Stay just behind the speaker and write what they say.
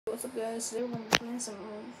What's up, guys? Today we're going to be playing some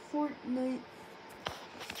Fortnite.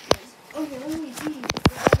 Okay, let me see.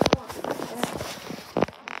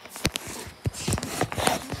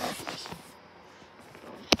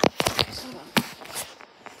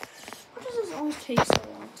 Why does this always take so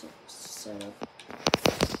long to set up?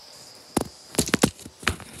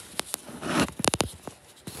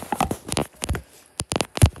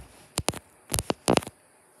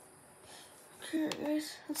 Okay,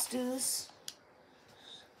 guys, let's do this.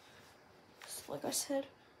 Like I said,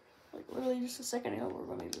 like literally just a second ago, we're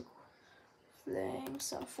going to be playing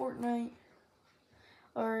some Fortnite.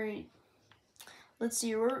 Alright, let's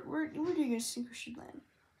see. We're doing a secret land.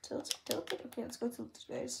 Tilted? Okay, let's go tilted,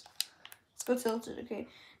 guys. Let's go tilted, okay.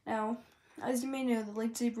 Now, as you may know, the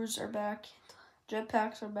lightsabers are back.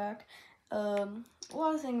 Jetpacks are back. A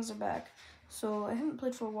lot of things are back. So, I haven't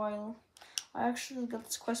played for a while. I actually got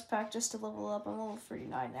this quest pack just to level up. I'm level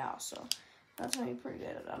 39 now, so that's gonna be pretty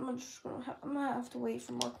good. I'm gonna have to wait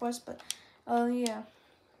for more quests, but yeah,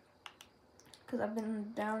 because I've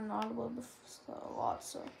been down in Ottawa a lot,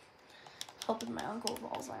 so helping my uncle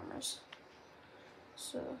with Alzheimer's.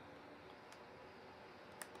 So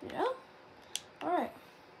yeah, all right.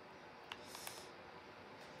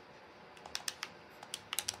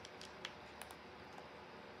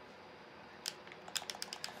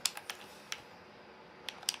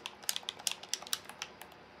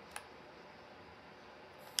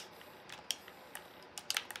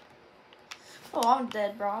 Oh, I'm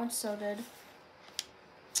dead, bro. I'm so dead.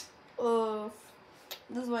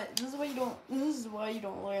 This is why you don't. This is why you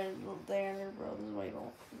don't learn the air, bro. This is why you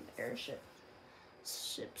don't airship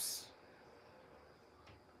ships.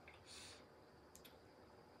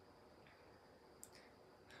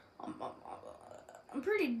 I'm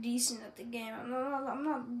pretty decent at the game. I'm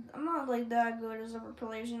not like that good as other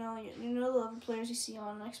players. You know the other players you see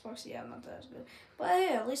on Xbox. Yeah, I'm not that good. But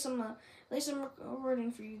yeah, at least I'm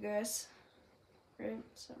recording for you guys. Right,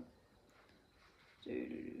 so zero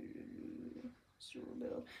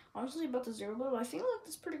build. Honestly, about the zero build, I feel like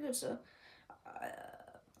that's pretty good. So,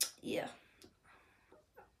 yeah.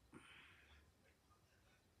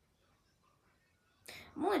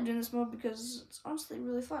 I'm only doing this mode because it's honestly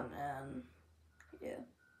really fun, and yeah.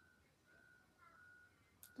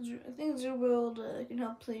 I think zero build can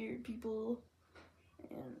help player people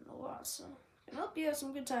and a lot, so it can help you have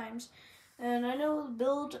some good times. And I know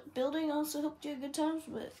building also helped you have good times,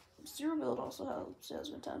 but zero build also helps you have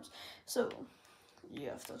good times. So you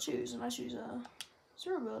have to choose, and I choose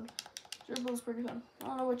zero build. Zero build is pretty fun. I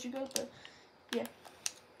don't know what you got, but yeah.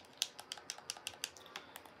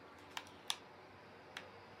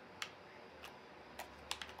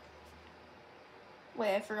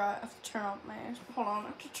 Wait, I forgot. I have to turn off my. Hold on, I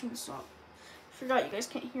have to turn this off. I forgot you guys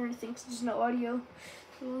can't hear anything because there's no audio.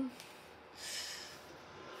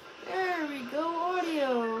 There we go,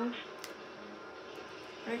 audio.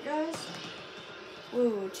 Right, guys?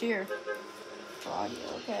 Ooh, cheer. For audio,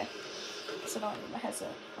 okay. So I don't need my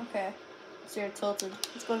headset. Okay. So you're tilted.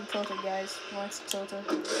 Let's go to tilted, guys. Once tilted.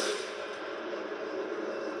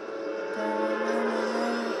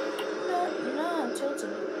 No,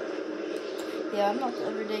 tilted. Yeah, I'm not the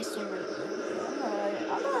everyday streamer.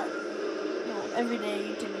 I'm not everyday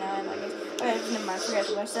YouTube now, I guess. Okay, never mind. Forget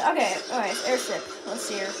what I said. Okay, alright, airship. Let's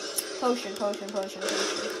see here. Potion.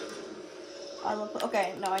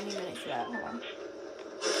 Okay, no, I need minutes for that. Hold on.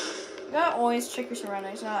 You gotta always check your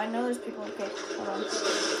surroundings. Now, I know there's people. Okay, hold on.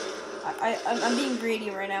 I'm being greedy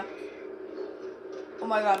right now. Oh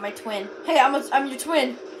my god, my twin. Hey, I'm your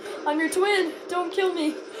twin. I'm your twin. Don't kill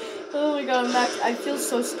me. Oh my god, I'm back. I feel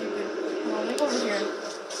so stupid. Hold on, let me go over here.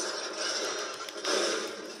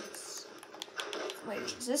 Wait,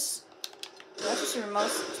 is this? That's just your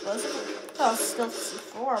most explosive. Oh, it's still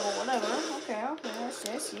C4, but whatever. Okay, I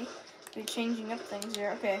see. We're changing up things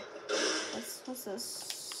here. Okay. What's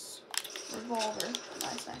this? Revolver.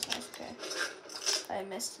 Nice. Okay. I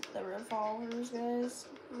missed the revolvers, guys.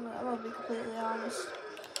 I'm gonna be completely honest.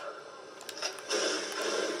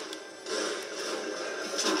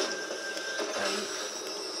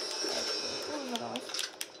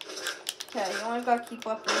 Okay, you only gotta keep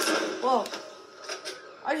up this. Whoa.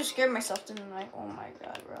 I just scared myself, didn't I? Oh my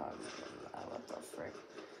god, bro. What the frick?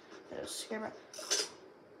 I just scared my...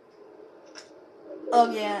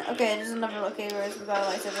 Oh, yeah. Okay, there's another locator where we got a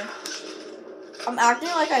lightsaber. I'm acting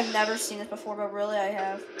like I've never seen this before, but really I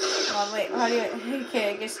have. Hold on, wait. How do you... Okay,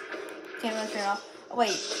 I guess... Can't really turn off. Oh,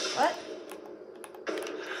 wait. What?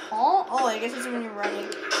 Huh? Oh, I guess it's when you're running.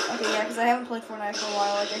 Okay, yeah, because I haven't played Fortnite for a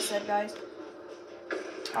while, like I said, guys.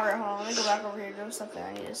 Alright, hold on. Let me go back over here. There's something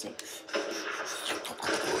I need to see.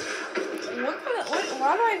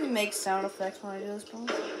 Why do I even make sound effects when I do this? Oh,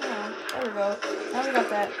 there we go. Now we got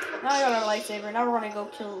that. Now we got our lightsaber. Now we're gonna go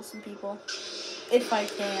kill some people. If I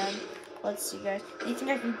can. Let's see, guys. Do you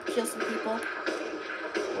think I can kill some people?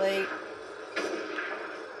 Wait.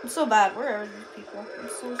 I'm so bad. Where are these people? I'm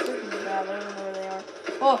so freaking bad. I don't know where they are.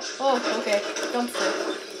 Oh, okay. Dumpster.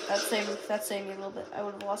 That saved me a little bit. I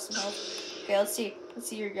would have lost some health. Okay, let's see. Let's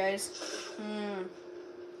see here, guys.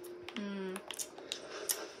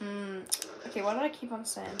 Okay, why did I keep on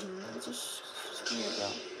saying? Just here we go.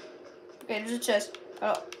 Okay, there's a chest.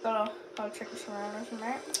 Gotta check your surroundings,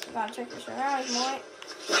 right? Gotta check your surroundings, boy.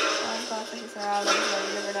 Gotta check your surroundings.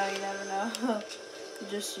 You never know. you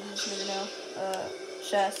just never know.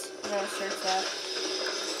 Chest. I'm gonna search that.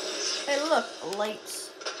 Hey, look, lights.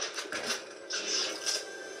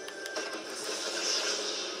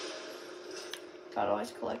 Gotta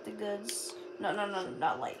always collect the goods. No,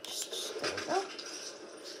 not lights. There we go.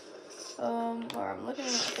 Or I'm looking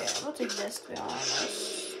at, okay, I'm gonna take this, to be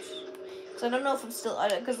honest. Cause I don't know if I'm still,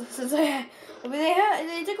 cause since they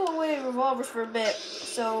took away revolvers for a bit,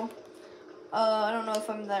 so, I don't know if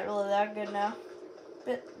I'm really that good now.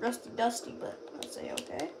 Bit dusty, but I'd say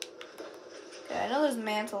okay. Okay, I know there's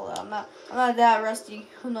mantle, though. I'm not that rusty.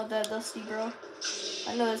 I'm not that dusty, bro.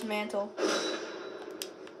 I know there's mantle.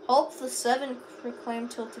 Help the 7 reclaim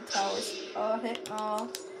tilted towers. Oh, heck no.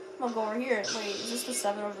 I'm gonna go over here. Wait, is this the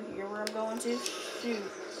 7 over here where I'm going to? Shoot.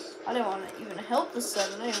 I didn't want to even help the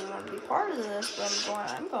 7. I didn't even want to be part of this, but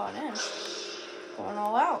I'm going in. Going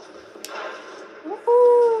all out.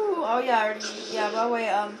 Woohoo! Oh yeah, by the way,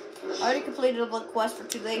 I already completed a quest for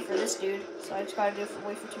today for this dude, so I just gotta do it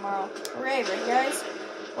wait for tomorrow. Hooray, right guys?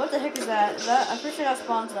 What the heck is that? I'm pretty sure that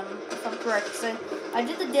spawns them, if I'm correct. So I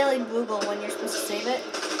did the daily Google when you're supposed to save it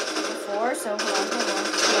before, so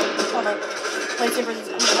hold on. Lightsaber, I'm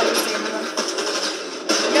gonna lightsaber them.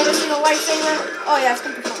 You ever seen a lightsaber? Oh yeah, it's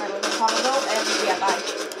coming from my little combo, and yeah, bye.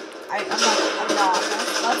 I'm not.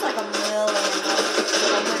 That's like a million.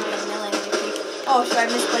 Oh shit, I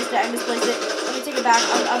misplaced it. Let me take it back.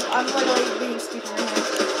 I'm literally being stupid right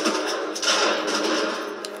here.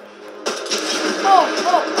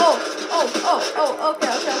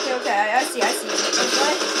 Okay, I see.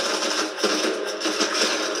 Okay.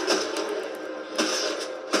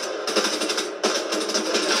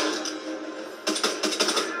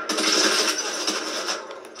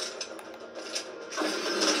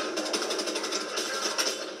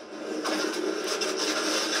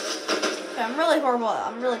 I'm really horrible.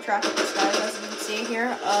 I'm really trash at this, guys, as you can see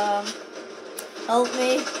here. Help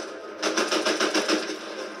me.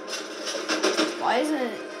 Why is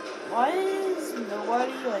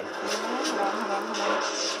nobody, like, hold on.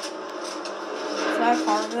 Is that a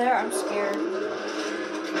car over there? I'm scared.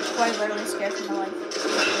 I'm quite literally scared for my life.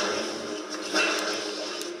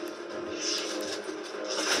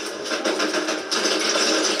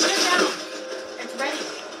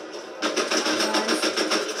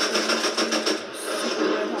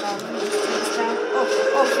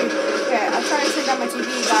 My TV,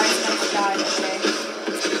 guys, and I just died, okay.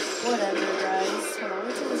 Whatever, guys. Hold on, let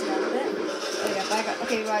me turn this down a bit. Oh, yeah,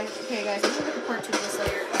 okay, guys, I'm gonna make a part 2 of this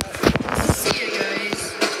later. See you, guys.